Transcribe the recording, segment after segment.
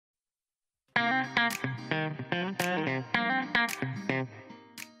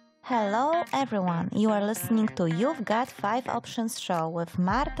Hello everyone, you are listening to You've Got 5 Options show with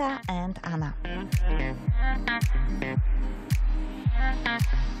Marta and Anna.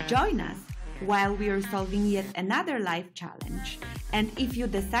 Join us while we are solving yet another life challenge. And if you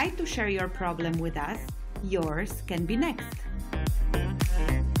decide to share your problem with us, yours can be next.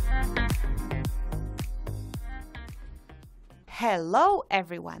 Hello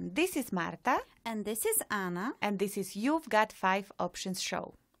everyone, this is Marta. And this is Anna. And this is You've Got 5 Options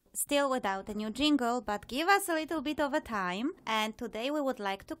show. Still without a new jingle, but give us a little bit of a time. And today we would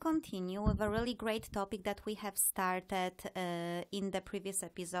like to continue with a really great topic that we have started in the previous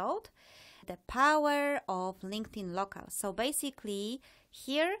episode. The power of LinkedIn Local. So basically,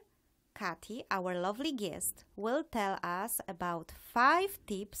 here Cathy, our lovely guest, will tell us about 5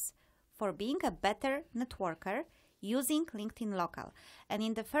 tips for being a better networker using LinkedIn Local. And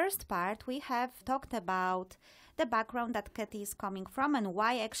in the first part, we have talked about the background that Cathy is coming from and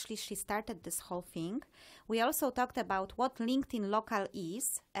why actually she started this whole thing. We also talked about what LinkedIn Local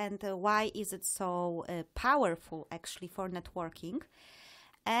is and why is it so powerful actually for networking.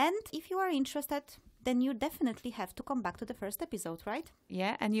 And if you are interested, then you definitely have to come back to the first episode, right?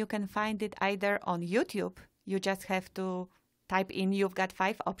 Yeah, and you can find it either on YouTube. You just have to type in You've Got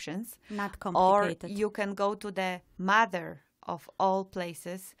 5 Options. Not complicated. Or you can go to the mother of all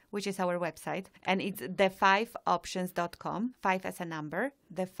places, which is our website. And it's the5options.com, 5 as a number,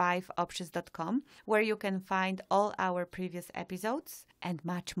 the5options.com, where you can find all our previous episodes and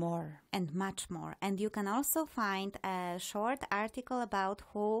much more. And much more. And you can also find a short article about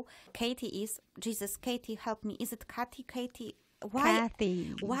who Cathy is. Jesus, Cathy, help me. Is it Cathy? Cathy.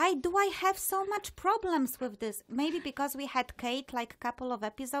 Why do I have so much problems with this? Maybe because we had Kate like a couple of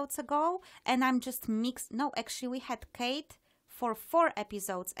episodes ago and I'm just mixed. No, actually we had Kate for 4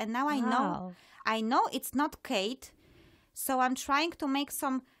 episodes and now I know it's not Kate. So I'm trying to make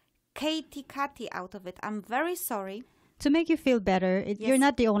some Cathy out of it. I'm very sorry. To make you feel better, Yes. you're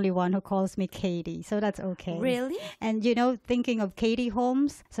not the only one who calls me Katie, so that's okay. Really? And thinking of Katie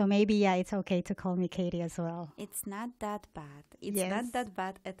Holmes, so maybe, it's okay to call me Katie as well. It's not that bad. It's Yes. not that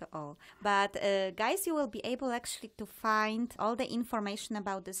bad at all. But guys, you will be able actually to find all the information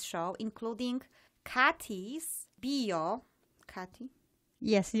about this show, including Cathy's bio. Cathy?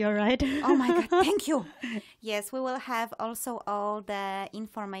 Yes, you're right. Oh my God, thank you. Yes, we will have also all the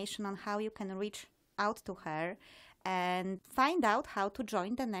information on how you can reach out to her and find out how to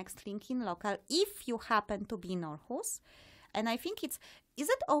join the next LinkedIn Local if you happen to be in Aarhus. And I think is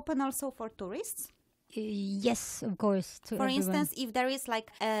it open also for tourists? Yes, of course. To For everyone. instance, if there is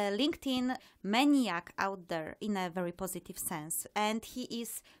like a LinkedIn maniac out there in a very positive sense and he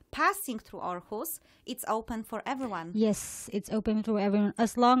is passing through Aarhus, it's open for everyone. Yes, it's open to everyone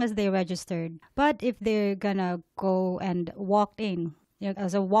as long as they're registered. But if they're gonna go and walk in,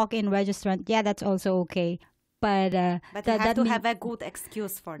 as a walk-in registrant, that's also okay. But But you have to have a good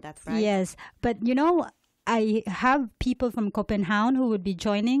excuse for that, right? Yes, but I have people from Copenhagen who would be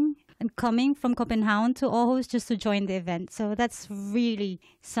joining and coming from Copenhagen to Aarhus just to join the event. So that's really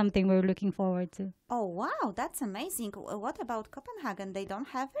something we're looking forward to. Oh, wow, that's amazing. What about Copenhagen? They don't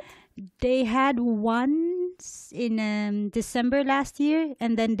have it? They had once in December last year,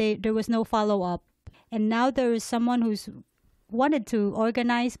 and then there was no follow-up. And now there is someone who's wanted to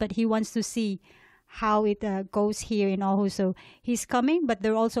organize, but he wants to see how it goes here in Aarhus. So he's coming, but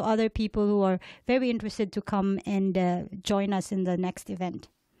there are also other people who are very interested to come and join us in the next event.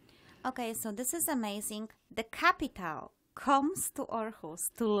 Okay, so this is amazing. The capital comes to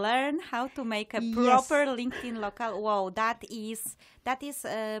Aarhus to learn how to make a proper LinkedIn Local. Wow, that is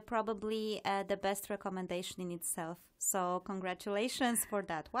probably the best recommendation in itself. So congratulations for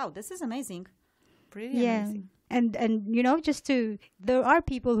that. Wow, this is amazing. Pretty amazing. And there are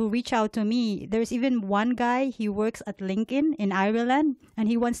people who reach out to me. There's even one guy, he works at LinkedIn in Ireland, and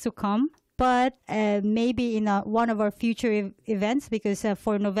he wants to come. But maybe in one of our future events, because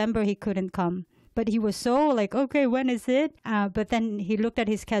for November he couldn't come. But he was so like, okay, when is it? But then he looked at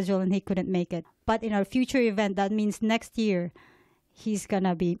his schedule and he couldn't make it. But in our future event, that means next year, he's going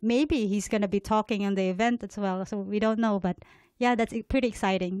to be talking on the event as well. So we don't know, but that's pretty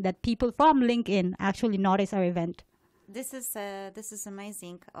exciting that people from LinkedIn actually notice our event. This is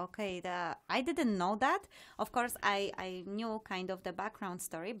amazing. Okay, I didn't know that. Of course, I knew kind of the background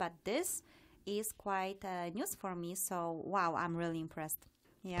story, but this is quite news for me. So, wow, I'm really impressed.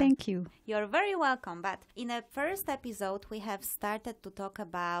 Yeah. Thank you. You're very welcome. But in the first episode, we have started to talk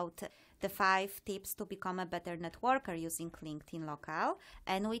about the 5 tips to become a better networker using LinkedIn Local.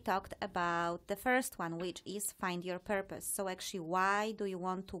 And we talked about the first one, which is find your purpose. So actually, why do you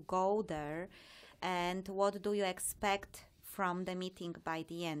want to go there? And what do you expect from the meeting by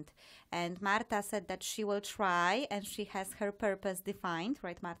the end? And Marta said that she will try and she has her purpose defined,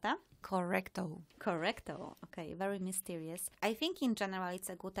 right, Marta? Correcto. Correcto. Okay, very mysterious. I think in general it's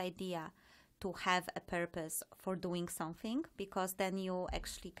a good idea to have a purpose for doing something, because then you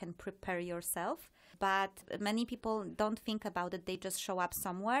actually can prepare yourself. But many people don't think about it. They just show up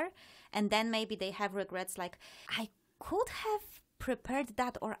somewhere and then maybe they have regrets like, I could have prepared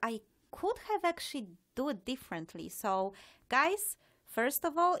that, or I could have actually do it differently. So guys, first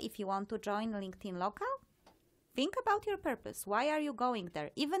of all, if you want to join LinkedIn Local, think about your purpose. Why are you going there?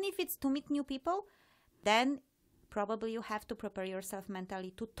 Even if it's to meet new people, then probably you have to prepare yourself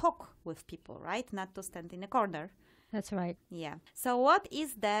mentally to talk with people, right? Not to stand in a corner. That's right. Yeah. So what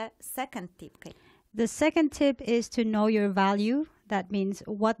is the second tip, Kate? The second tip is to know your value. That means,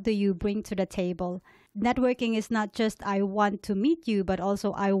 what do you bring to the table? Networking is not just I want to meet you, but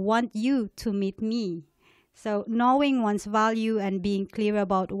also I want you to meet me. So knowing one's value and being clear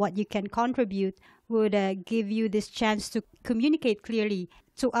about what you can contribute would give you this chance to communicate clearly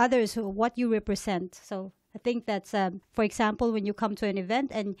to others what you represent. So I think that's, for example, when you come to an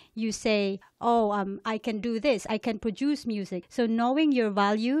event and you say, I can do this, I can produce music. So knowing your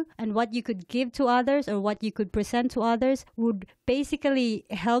value and what you could give to others or what you could present to others would basically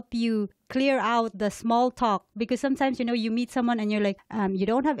help you clear out the small talk. Because sometimes, you meet someone and you're like, you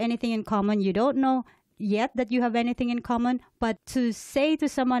don't have anything in common, you don't know yet that you have anything in common. But to say to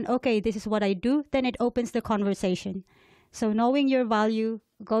someone, okay, this is what I do, then it opens the conversation. So knowing your value,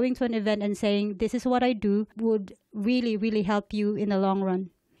 going to an event and saying, this is what I do, would really, really help you in the long run.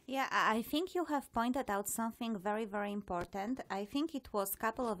 Yeah, I think you have pointed out something very, very important. I think it was a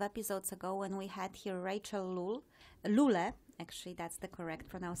couple of episodes ago when we had here Rachel Lule. Actually, that's the correct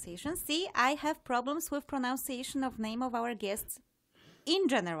pronunciation. See, I have problems with pronunciation of name of our guests in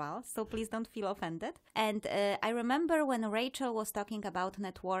general, so please don't feel offended. And I remember when Rachel was talking about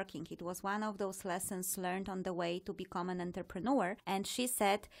networking, it was one of those lessons learned on the way to become an entrepreneur. And she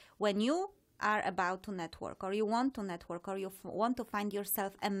said, when you are about to network, or you want to network, or you want to find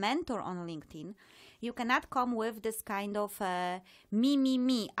yourself a mentor on LinkedIn, you cannot come with this kind of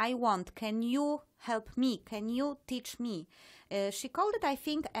me, I want, can you help me, can you teach me? She called it, I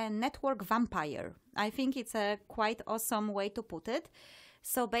think, a network vampire. I think it's a quite awesome way to put it.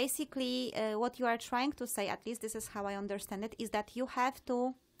 So basically, what you are trying to say, at least this is how I understand it, is that you have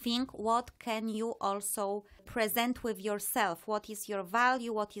to think what can you also present with yourself. What is your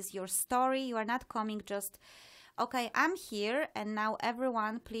value? What is your story? You are not coming just, okay, I'm here and now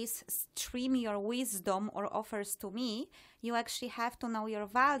everyone please stream your wisdom or offers to me. You actually have to know your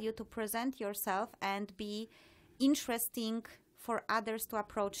value to present yourself and be interesting for others to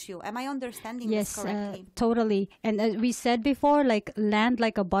approach you. Am I understanding this correctly? Yes, totally. And as we said before, like, land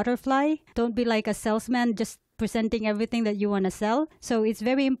like a butterfly. Don't be like a salesman just presenting everything that you want to sell. So it's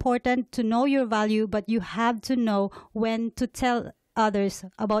very important to know your value, but you have to know when to tell others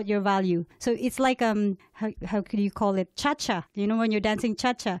about your value. So it's like how could you call it, cha-cha, when you're dancing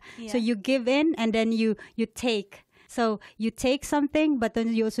cha-cha. Yeah. So you give in and then you take. So you take something, but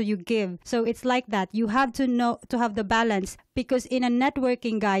then you give. So it's like that. You have to know to have the balance, because in a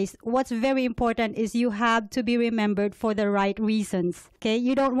networking, guys, what's very important is you have to be remembered for the right reasons. Okay,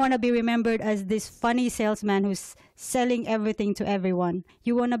 you don't want to be remembered as this funny salesman who's selling everything to everyone.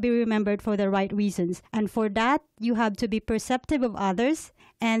 You want to be remembered for the right reasons, and for that you have to be perceptive of others,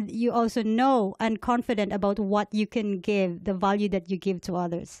 and you also know and confident about what you can give, the value that you give to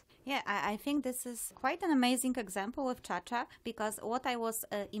others. Yeah, I think this is quite an amazing example of cha-cha, because what I was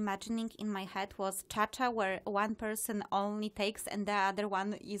imagining in my head was cha-cha where one person only takes and the other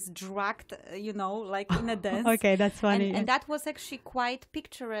one is dragged, like in a dance. Okay, that's funny. And that was actually quite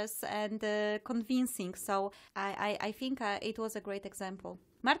picturesque and convincing. So I think it was a great example.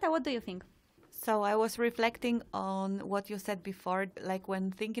 Marta, what do you think? So I was reflecting on what you said before, like when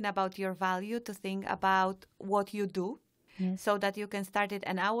thinking about your value, to think about what you do. Yes. So that you can start it.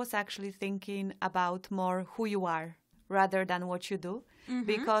 And I was actually thinking about more who you are rather than what you do. Mm-hmm.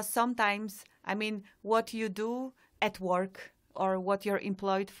 Because sometimes, what you do at work or what you're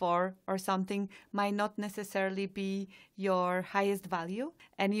employed for or something might not necessarily be your highest value.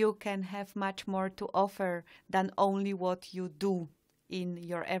 And you can have much more to offer than only what you do in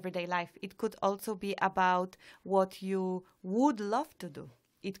your everyday life. It could also be about what you would love to do.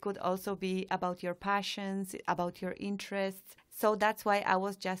 It could also be about your passions, about your interests. So that's why I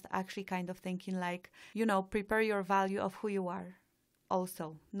was just actually kind of thinking like, prepare your value of who you are.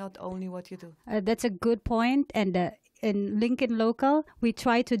 also, not only what you do. That's a good point. And in LinkedIn Local, we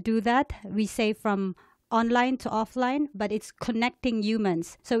try to do that. We say from online to offline, but it's connecting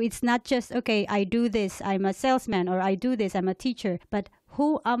humans. So it's not just, okay, I do this, I'm a salesman, or I do this, I'm a teacher, but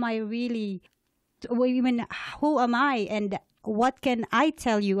who am I really? Who am I, and what can I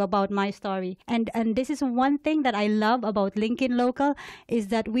tell you about my story? And this is one thing that I love about LinkedIn Local, is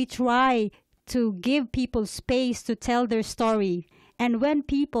that we try to give people space to tell their story. And when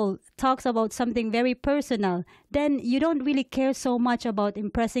people talks about something very personal, then you don't really care so much about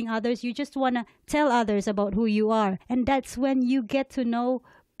impressing others. You just want to tell others about who you are. And that's when you get to know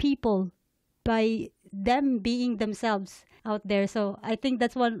people by them being themselves out there. So I think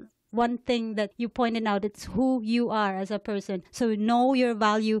that's one thing that you pointed out. It's who you are as a person. So know your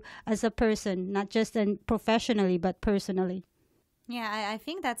value as a person, not just professionally, but personally. Yeah, I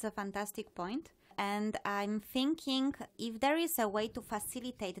think that's a fantastic point. And I'm thinking if there is a way to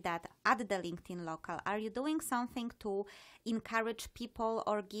facilitate that at the LinkedIn Local, are you doing something to encourage people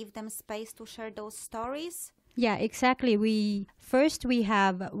or give them space to share those stories? Yeah, exactly. We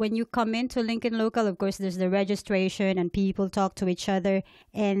have, when you come into LinkedIn Local, of course, there's the registration and people talk to each other.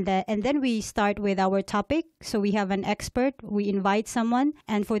 And then we start with our topic. So we have an expert, we invite someone.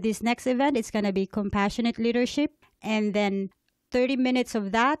 And for this next event, it's going to be compassionate leadership. And then 30 minutes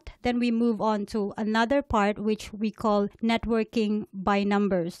of that, then we move on to another part, which we call networking by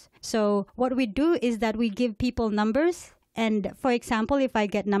numbers. So what we do is that we give people numbers. And for example, if I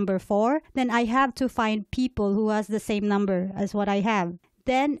get number 4, then I have to find people who has the same number as what I have.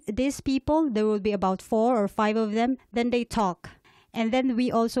 Then these people, there will be about 4 or 5 of them, then they talk. And then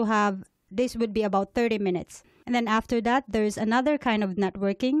we also have, this would be about 30 minutes. And then after that, there's another kind of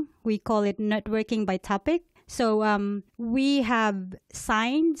networking. We call it networking by topic. So we have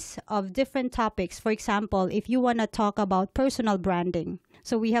signs of different topics. For example, if you want to talk about personal branding,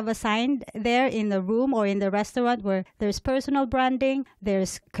 so we have a sign there in the room or in the restaurant where there's personal branding,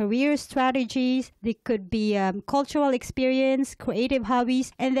 there's career strategies, there could be cultural experience, creative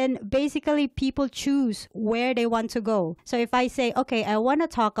hobbies, and then basically people choose where they want to go. So if I say, okay, I want to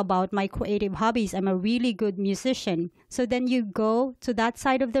talk about my creative hobbies, I'm a really good musician. So then you go to that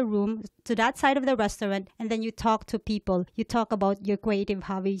side of the room, to that side of the restaurant, and then you talk to people. You talk about your creative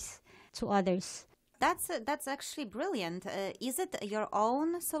hobbies to others. That's actually brilliant. Is it your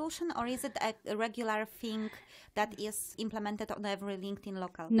own solution or is it a regular thing that is implemented on every LinkedIn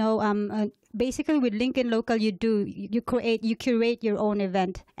Local? No, basically with LinkedIn Local, you curate your own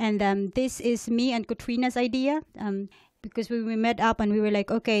event, and this is me and Katrina's idea. Because we met up and we were like,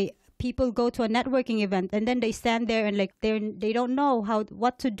 okay, people go to a networking event and then they stand there and like they don't know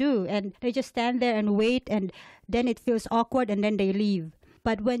what to do, and they just stand there and wait, and then it feels awkward and then they leave.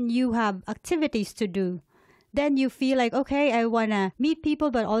 But when you have activities to do, then you feel like, okay, I want to meet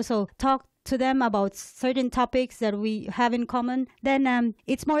people, but also talk to them about certain topics that we have in common. Then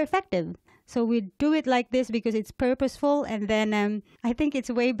it's more effective. So we do it like this because it's purposeful. And then I think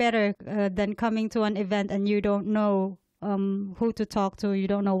it's way better than coming to an event and you don't know who to talk to. You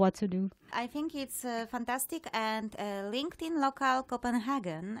don't know what to do. I think it's fantastic, and LinkedIn Local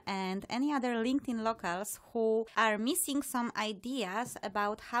Copenhagen and any other LinkedIn locals who are missing some ideas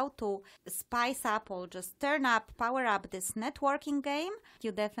about how to spice up or just power up this networking game,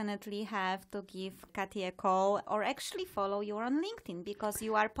 you definitely have to give Cathy a call or actually follow you on LinkedIn, because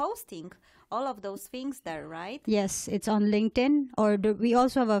you are posting all of those things there, right? Yes, it's on LinkedIn, or we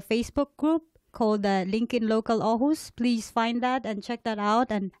also have a Facebook group called LinkedIn Local Aarhus. Please find that and check that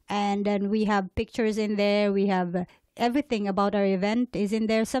out. And then we have pictures in there. We have everything about our event is in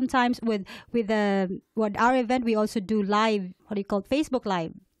there. Sometimes with our event, we also do live, Facebook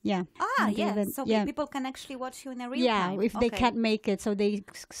Live. Yeah. Yes. So people can actually watch you in a real time. Yeah, if they can't make it. So they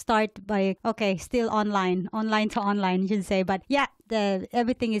start by, still online to online, you should say. But yeah,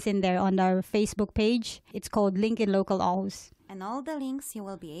 everything is in there on our Facebook page. It's called LinkedIn Local Aarhus. And all the links you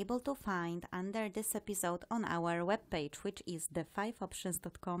will be able to find under this episode on our webpage, which is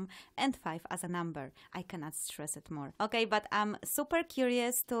the5options.com and 5 as a number. I cannot stress it more. Okay, but I'm super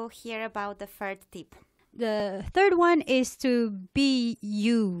curious to hear about the third tip. The third one is to be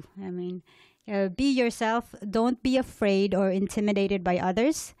you. Be yourself. Don't be afraid or intimidated by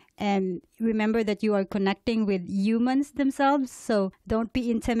others. And remember that you are connecting with humans themselves, so don't be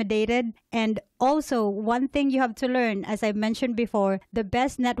intimidated. And also, one thing you have to learn, as I mentioned before, the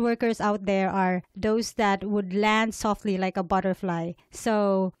best networkers out there are those that would land softly like a butterfly.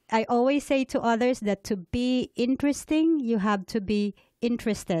 So I always say to others that to be interesting, you have to be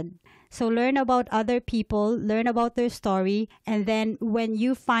interested. So learn about other people, learn about their story, and then when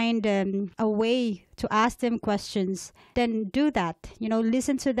you find a way to ask them questions, then do that.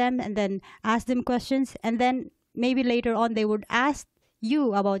 Listen to them and then ask them questions, and then maybe later on they would ask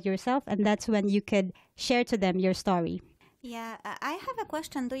you about yourself, and that's when you could share to them your story. Yeah, I have a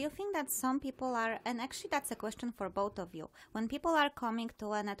question. Do you think that some people are, and actually that's a question for both of you, when people are coming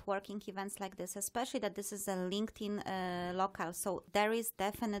to a networking events like this, especially that this is a LinkedIn local, so there is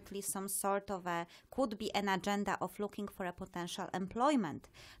definitely some sort of could be an agenda of looking for a potential employment.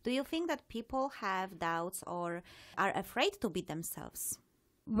 Do you think that people have doubts or are afraid to be themselves?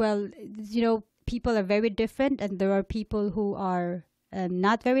 Well, people are very different, and there are people who are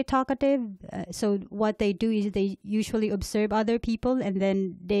not very talkative. So what they do is they usually observe other people, and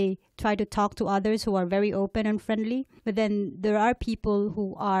then they try to talk to others who are very open and friendly. But then there are people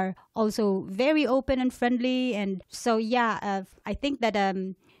who are also very open and friendly. And so, I think that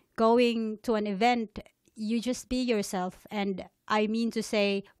going to an event, you just be yourself. And I mean to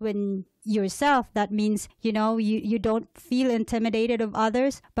say, when yourself, that means, you don't feel intimidated of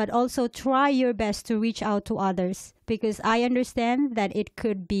others, but also try your best to reach out to others, because I understand that it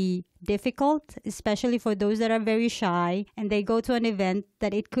could be difficult, especially for those that are very shy and they go to an event,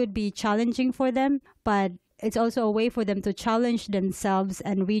 that it could be challenging for them, but it's also a way for them to challenge themselves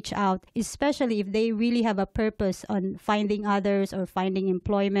and reach out, especially if they really have a purpose on finding others or finding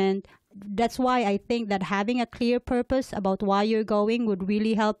employment. That's why I think that having a clear purpose about why you're going would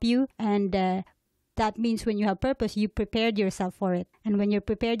really help you. And that means when you have purpose, you prepared yourself for it. And when you're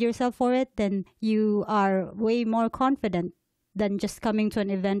prepared yourself for it, then you are way more confident than just coming to an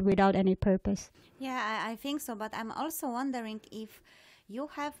event without any purpose. Yeah, I think so. But I'm also wondering if you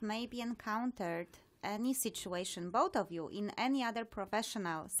have maybe encountered any situation, both of you, in any other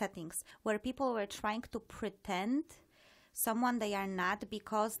professional settings where people were trying to pretend someone they are not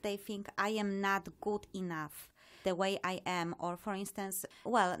because they think I am not good enough the way I am. Or for instance,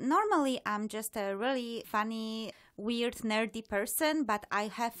 well, normally I'm just a really funny, weird, nerdy person, but I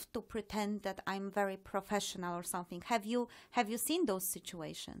have to pretend that I'm very professional or something. Have you seen those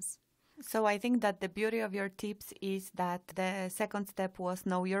situations? So I think that the beauty of your tips is that the second step was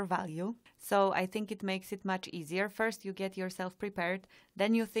know your value. So I think it makes it much easier. First, you get yourself prepared.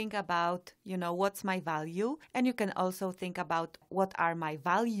 Then you think about, what's my value? And you can also think about what are my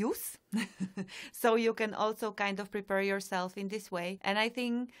values. So you can also kind of prepare yourself in this way. And I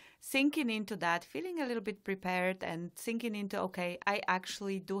think sinking into that, feeling a little bit prepared and sinking into, okay, I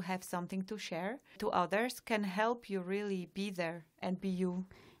actually do have something to share to others can help you really be there and be you.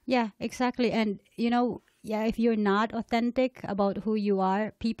 Yeah, exactly. And, if you're not authentic about who you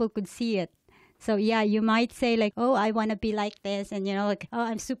are, people could see it. So, you might say like, oh, I want to be like this. And, oh,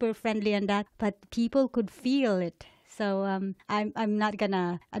 I'm super friendly and that. But people could feel it. So I'm not going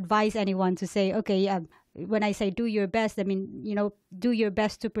to advise anyone to say, okay, when I say do your best, I mean, do your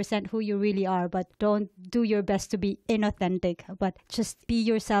best to present who you really are, but don't do your best to be inauthentic, but just be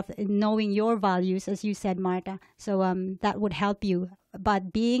yourself in knowing your values, as you said, Marta. So that would help you.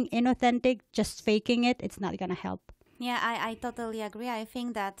 But being inauthentic, just faking it, it's not going to help. Yeah, I totally agree. I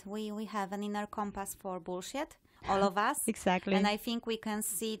think that we have an inner compass for bullshit. All of us. Exactly. And I think we can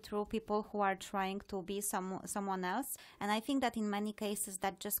see through people who are trying to be someone else. And I think that in many cases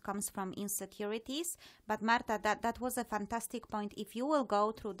that just comes from insecurities. But Marta, that was a fantastic point. If you will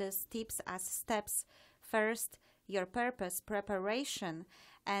go through these tips as steps, first your purpose, preparation,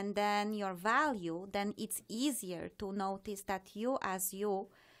 and then your value, then it's easier to notice that you as you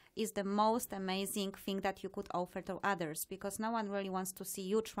is the most amazing thing that you could offer to others, because no one really wants to see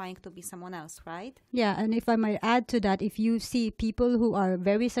you trying to be someone else, right? Yeah, and if I might add to that, if you see people who are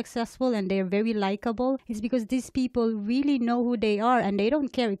very successful and they're very likable, it's because these people really know who they are and they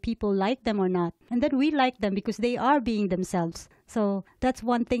don't care if people like them or not. And then we like them because they are being themselves. So that's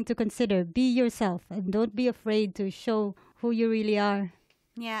one thing to consider. Be yourself and don't be afraid to show who you really are.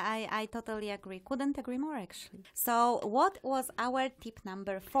 Yeah, I totally agree. Couldn't agree more, actually. So what was our tip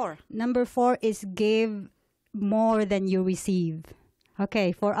number 4? Number 4 is give more than you receive.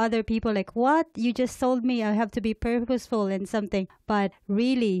 Okay, for other people, like, what? You just told me I have to be purposeful in something. But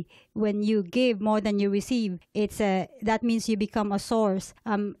really, when you give more than you receive, that means you become a source.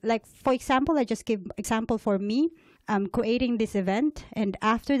 Like, for example, I just give example for me. I'm creating this event, and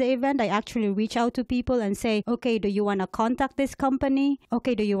after the event I actually reach out to people and say, okay, do you want to contact this company?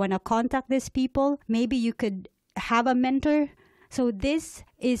 Okay, do you want to contact these people? Maybe you could have a mentor. So this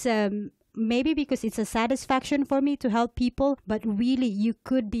is maybe because it's a satisfaction for me to help people, but really you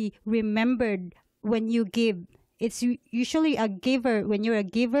could be remembered when you give. It's usually a giver. When you're a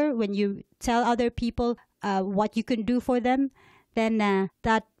giver, when you tell other people what you can do for them, then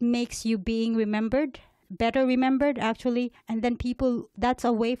that makes you being remembered, better remembered actually. And then people, that's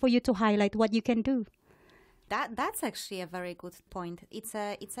a way for you to highlight what you can do. That's actually a very good point. It's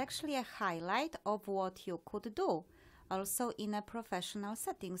actually a highlight of what you could do, also in a professional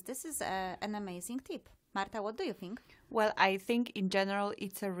settings. This is an amazing tip. Marta, what do you think? Well, I think in general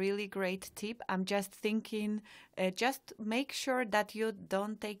it's a really great tip. I'm just thinking, just make sure that you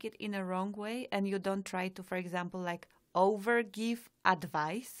don't take it in a wrong way and you don't try to, for example, like over give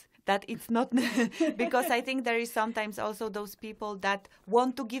advice. That it's not because I think there is sometimes also those people that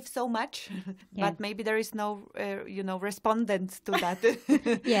want to give so much, but maybe there is no, respondent to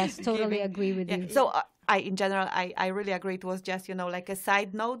that. Yes, totally agree with you. So in general, I really agree. It was just, like a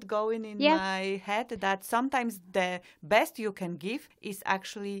side note going in my head that sometimes the best you can give is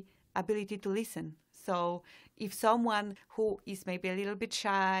actually ability to listen. So if someone who is maybe a little bit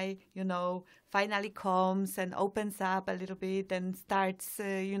shy, finally comes and opens up a little bit and starts,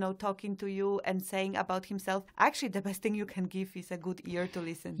 talking to you and saying about himself, actually the best thing you can give is a good ear to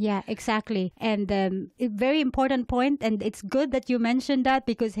listen. Yeah, exactly. And a very important point, and it's good that you mentioned that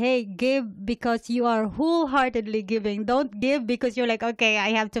because, hey, give because you are wholeheartedly giving. Don't give because you're like, okay,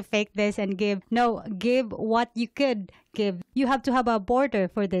 I have to fake this and give. No, give what you could give. You have to have a border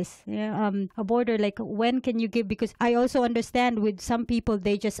for this. A border, like when can you give? Because I also understand with some people,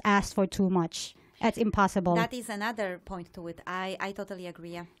 they just ask for too much. That's impossible. That is another point to it. I totally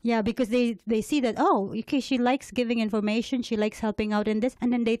agree. Yeah, because they see that, oh, okay, she likes giving information, she likes helping out in this,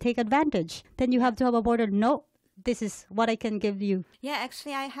 and then they take advantage. Then you have to have a border. No, this is what I can give you. Yeah,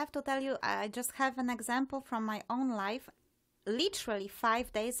 actually, I have to tell you, I just have an example from my own life. Literally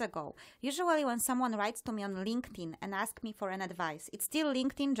 5 days ago. Usually when someone writes to me on LinkedIn and asks me for an advice, it's still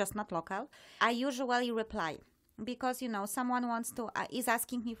LinkedIn, just not local, I usually reply. Because, someone is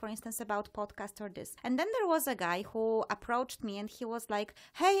asking me, for instance, about podcast or this. And then there was a guy who approached me and he was like,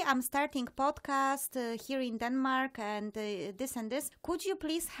 hey, I'm starting podcast here in Denmark and this and this. Could you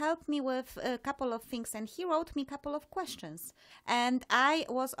please help me with a couple of things? And he wrote me a couple of questions. And I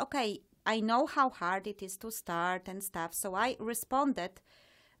was, okay, I know how hard it is to start and stuff. So I responded,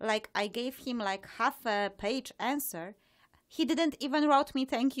 like I gave him like half a page answer. He didn't even wrote me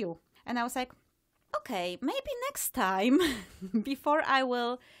thank you. And I was like, okay, maybe next time before I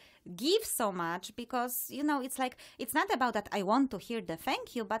will give so much, because it's like, it's not about that I want to hear the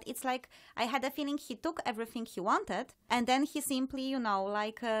thank you, but it's like I had a feeling he took everything he wanted and then he simply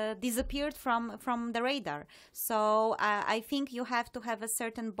disappeared from the radar. So I think you have to have a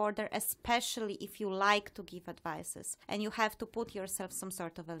certain border, especially if you like to give advices, and you have to put yourself some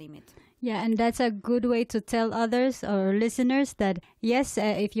sort of a limit. Yeah, and that's a good way to tell others or listeners that yes,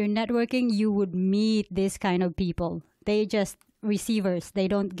 if you're networking, you would meet this kind of people. They just receivers, they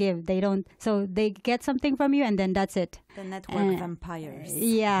don't give, so they get something from you and then that's it. The network vampires.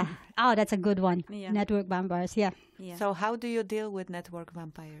 Yeah. Oh, that's a good one. Yeah. Network vampires. Yeah. So how do you deal with network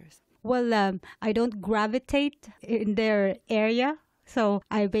vampires? Well, I don't gravitate in their area, so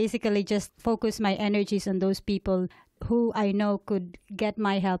I basically just focus my energies on those people who I know could get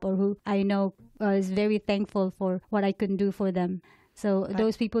my help or who I know is very thankful for what I can do for them. So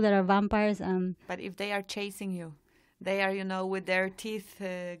those people that are vampires. But if they are chasing you, they are, with their teeth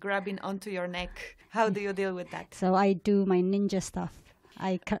grabbing onto your neck. How do you deal with that? So I do my ninja stuff.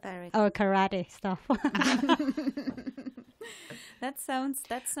 Or karate stuff. That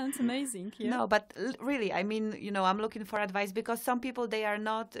sounds amazing. Yeah. No, but really, I mean, I'm looking for advice because some people, they are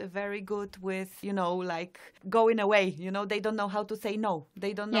not very good with, like going away. They don't know how to say no.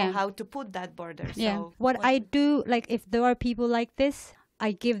 They don't know how to put that border. Yeah. So what I do, like if there are people like this,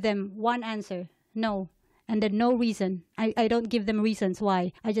 I give them one answer, no. And then no reason. I don't give them reasons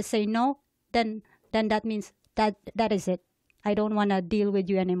why. I just say no, then that means that is it. I don't want to deal with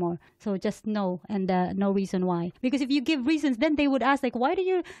you anymore. So just no, and no reason why. Because if you give reasons, then they would ask, like, why do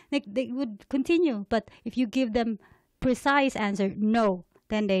you, like, they would continue. But if you give them precise answer, no,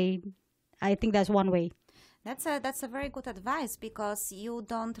 then I think that's one way. That's a very good advice, because you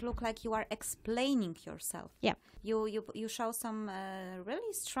don't look like you are explaining yourself. Yeah. You show some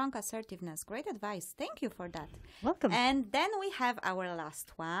really strong assertiveness. Great advice. Thank you for that. Welcome. And then we have our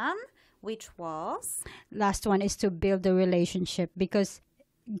last one, which was? Last one is to build a relationship, because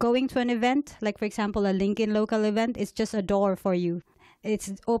going to an event, like for example, a LinkedIn local event, is just a door for you.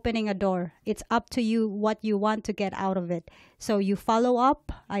 It's opening a door. It's up to you what you want to get out of it. So you follow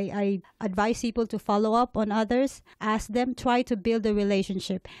up. I advise people to follow up on others, ask them, try to build a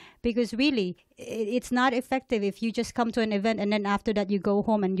relationship. Because really, it's not effective if you just come to an event and then after that you go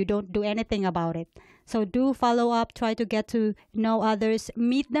home and you don't do anything about it. So do follow up, try to get to know others,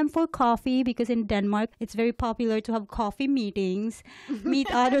 meet them for coffee, because in Denmark, it's very popular to have coffee meetings,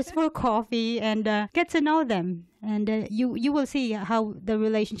 meet others for coffee and get to know them. And you will see how the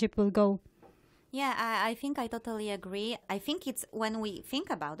relationship will go. Yeah, I think I totally agree. I think it's when we think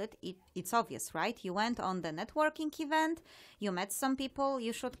about it, it's obvious, right? You went on the networking event, you met some people,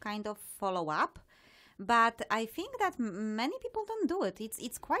 you should kind of follow up. But I think that many people don't do it.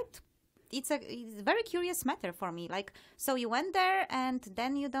 It's a very curious matter for me. Like, so you went there and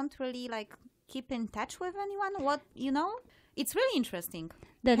then you don't really like keep in touch with anyone. What, you know? It's really interesting.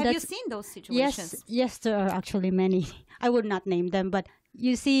 Have you seen those situations? Yes, there are actually many. I would not name them, but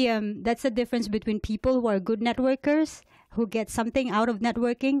you see, that's the difference between people who are good networkers, who get something out of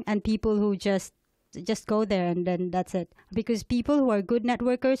networking, and people who just go there and then that's it. Because people who are good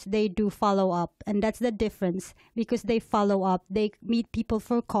networkers, they do follow up, and that's the difference. Because they follow up, they meet people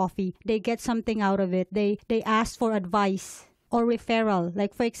for coffee, they get something out of it, they ask for advice or referral.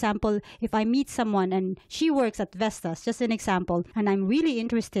 Like, for example, if I meet someone and she works at Vestas, just an example, and I'm really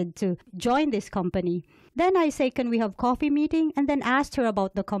interested to join this company, then I say, can we have coffee meeting? And then ask her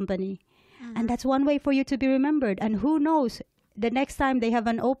about the company. Mm-hmm. And that's one way for you to be remembered. And who knows, the next time they have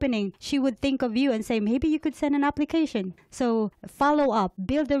an opening, she would think of you and say, maybe you could send an application. So follow up,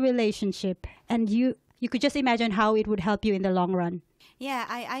 build a relationship, and you could just imagine how it would help you in the long run. Yeah,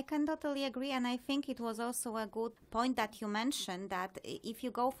 I can totally agree. And I think it was also a good point that you mentioned that if you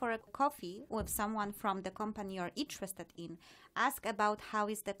go for a coffee with someone from the company you're interested in, ask about how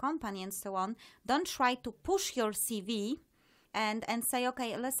is the company and so on. Don't try to push your CV and say,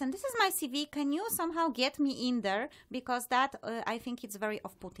 okay, listen, this is my CV. Can you somehow get me in there? Because that, I think it's very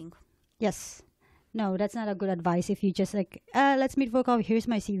off-putting. Yes. No, that's not a good advice. If you just like, let's meet for coffee. Here's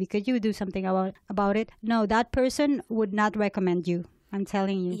my CV. Could you do something about it? No, that person would not recommend you. I'm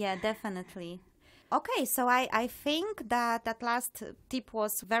telling you. Yeah, definitely. Okay, so I think that last tip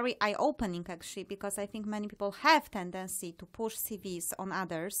was very eye-opening, actually, because I think many people have tendency to push CVs on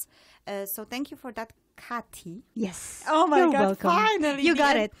others. So thank you for that, Cathy. Yes. Oh my You're God, welcome. finally. You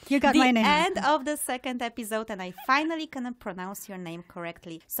got it. You got my name. The end of the second episode, and I finally can pronounce your name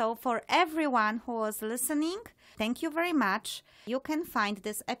correctly. So for everyone who was listening, thank you very much. You can find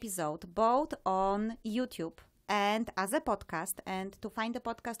this episode both on YouTube and as a podcast. And to find the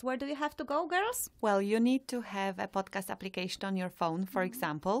podcast, where do you have to go, girls? Well, you need to have a podcast application on your phone, for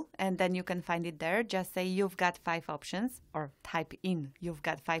example, and then you can find it there. Just say you've got 5 options, or type in you've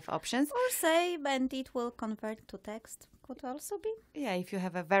got 5 options. Or say, and it will convert to text. Could also be. Yeah, if you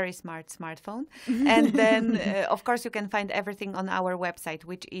have a very smart smartphone. And then, of course, you can find everything on our website,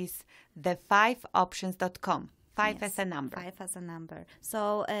 which is the5options.com. 5 Yes, as a number. 5 as a number.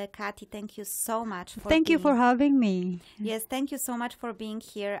 So, Cathy, thank you so much for Thank you for having me. Yes, thank you so much for being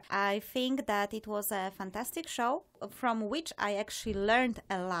here. I think that it was a fantastic show from which I actually learned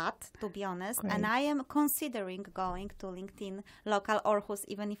a lot, to be honest. Great. And I am considering going to LinkedIn Local Aarhus,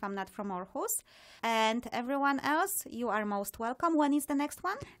 even if I'm not from Aarhus. And everyone else, you are most welcome. When is the next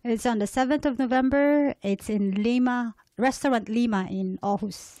one? It's on the 7th of November. It's in Lima, Restaurant Lima in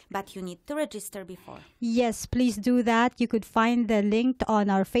Aarhus. But you need to register before. Yes, please do that. You could find the link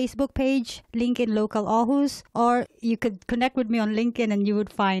on our Facebook page, LinkedIn Local Aarhus, or you could connect with me on LinkedIn and you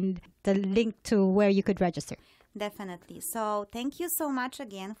would find the link to where you could register. Definitely. So thank you so much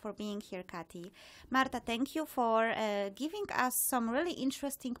again for being here, Cathy. Marta, thank you for giving us some really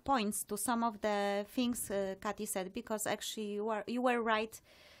interesting points to some of the things Cathy said, because actually you were right.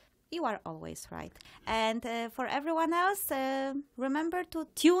 You are always right. And for everyone else, remember to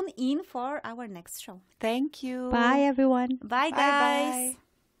tune in for our next show. Thank you. Bye, everyone. Bye, guys.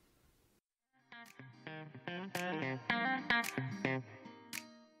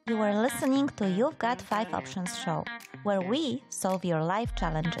 You are listening to You've Got 5 Options show, where we solve your life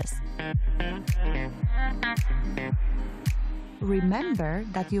challenges. Remember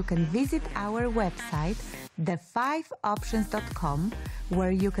that you can visit our website, the5options.com,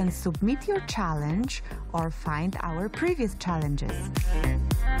 where you can submit your challenge or find our previous challenges.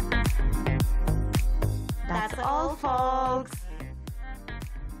 That's all, folks.